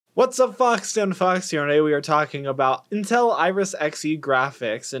What's up, Fox and Fox here, and today we are talking about Intel Iris Xe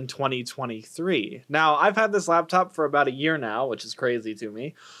graphics in 2023. Now, I've had this laptop for about a year now, which is crazy to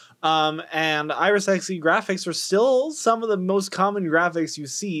me. And Iris Xe graphics are still some of the most common graphics you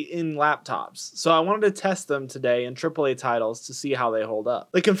see in laptops. So I wanted to test them today in AAA titles to see how they hold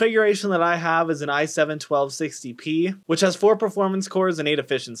up. The configuration that I have is an i7-1260p, which has 4 performance cores and 8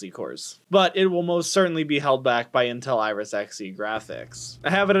 efficiency cores. But it will most certainly be held back by Intel Iris Xe graphics.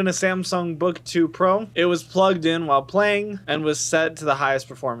 I have it in a Samsung Book 2 Pro. It was plugged in while playing and was set to the highest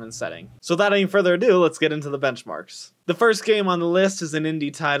performance setting. So without any further ado, let's get into the benchmarks. The first game on the list is an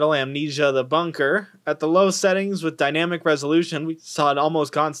indie title, Amnesia: The Bunker. At the low settings with dynamic resolution, we saw an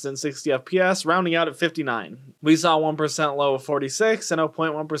almost constant 60 FPS, rounding out at 59. We saw 1% low of 46 and a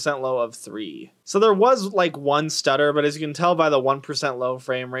 0.1% low of 3. So there was like one stutter, but as you can tell by the 1% low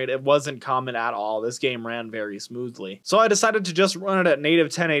frame rate, it wasn't common at all. This game ran very smoothly. So I decided to just run it at native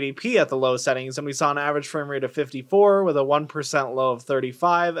 1080p at the low settings, and we saw an average frame rate of 54 with a 1% low of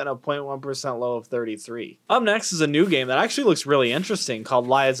 35 and a 0.1% low of 33. Up next is a new game that actually looks really interesting called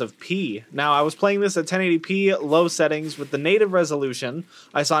Lies of P. Now, I was playing this at 1080p low settings with the native resolution.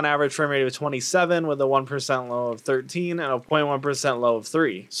 I saw an average frame rate of 27 with a 1% low of 13 and a 0.1% low of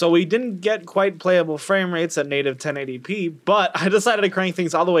 3. So we didn't get quite playable frame rates at native 1080p, but I decided to crank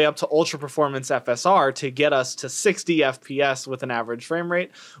things all the way up to ultra performance FSR to get us to 60 FPS with an average frame rate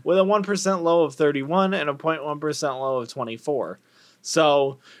with a 1% low of 31 and a 0.1% low of 24.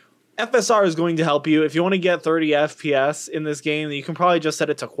 So FSR is going to help you. If you want to get 30 FPS in this game, you can probably just set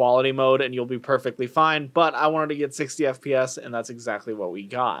it to quality mode and you'll be perfectly fine, but I wanted to get 60 FPS and that's exactly what we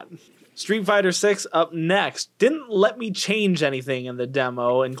got. Street Fighter 6 up next. Didn't let me change anything in the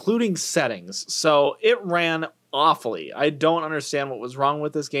demo, including settings, so it ran awfully. I don't understand what was wrong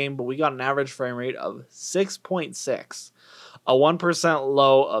with this game, but we got an average frame rate of 6.6, a 1%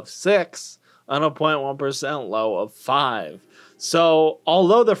 low of 6, and a 0.1% low of 5. So,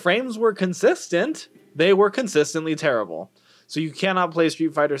 although the frames were consistent, they were consistently terrible. So you cannot play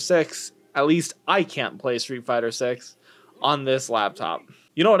Street Fighter 6, at least I can't play Street Fighter 6 on this laptop.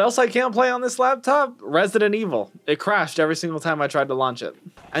 You know what else I can't play on this laptop? Resident Evil. It crashed every single time I tried to launch it.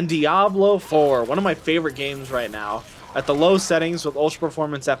 And Diablo 4, one of my favorite games right now, at the low settings with ultra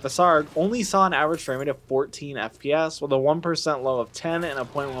performance FSR, only saw an average frame rate of 14 FPS with a 1% low of 10 and a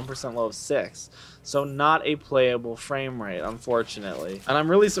 0.1% low of 6. So not a playable frame rate, unfortunately. And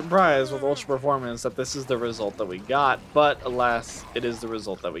I'm really surprised with ultra performance that this is the result that we got, but alas, it is the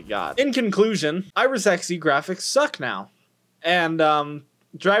result that we got. In conclusion, Iris Xe graphics suck now. And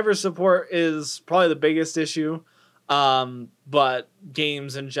driver support is probably the biggest issue, but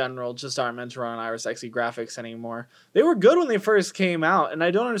games in general just aren't meant to run on Iris Xe graphics anymore. They were good when they first came out, and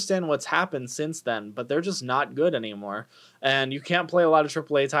I don't understand what's happened since then, but they're just not good anymore. And you can't play a lot of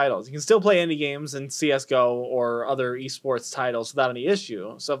AAA titles. You can still play indie games and CSGO or other esports titles without any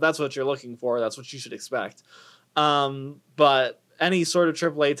issue. So if that's what you're looking for, that's what you should expect. But any sort of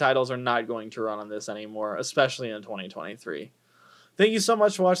AAA titles are not going to run on this anymore, especially in 2023. Thank you so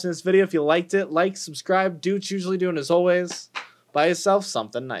much for watching this video. If you liked it, like, subscribe, do what you usually do, and as always, buy yourself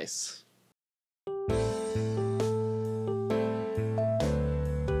something nice.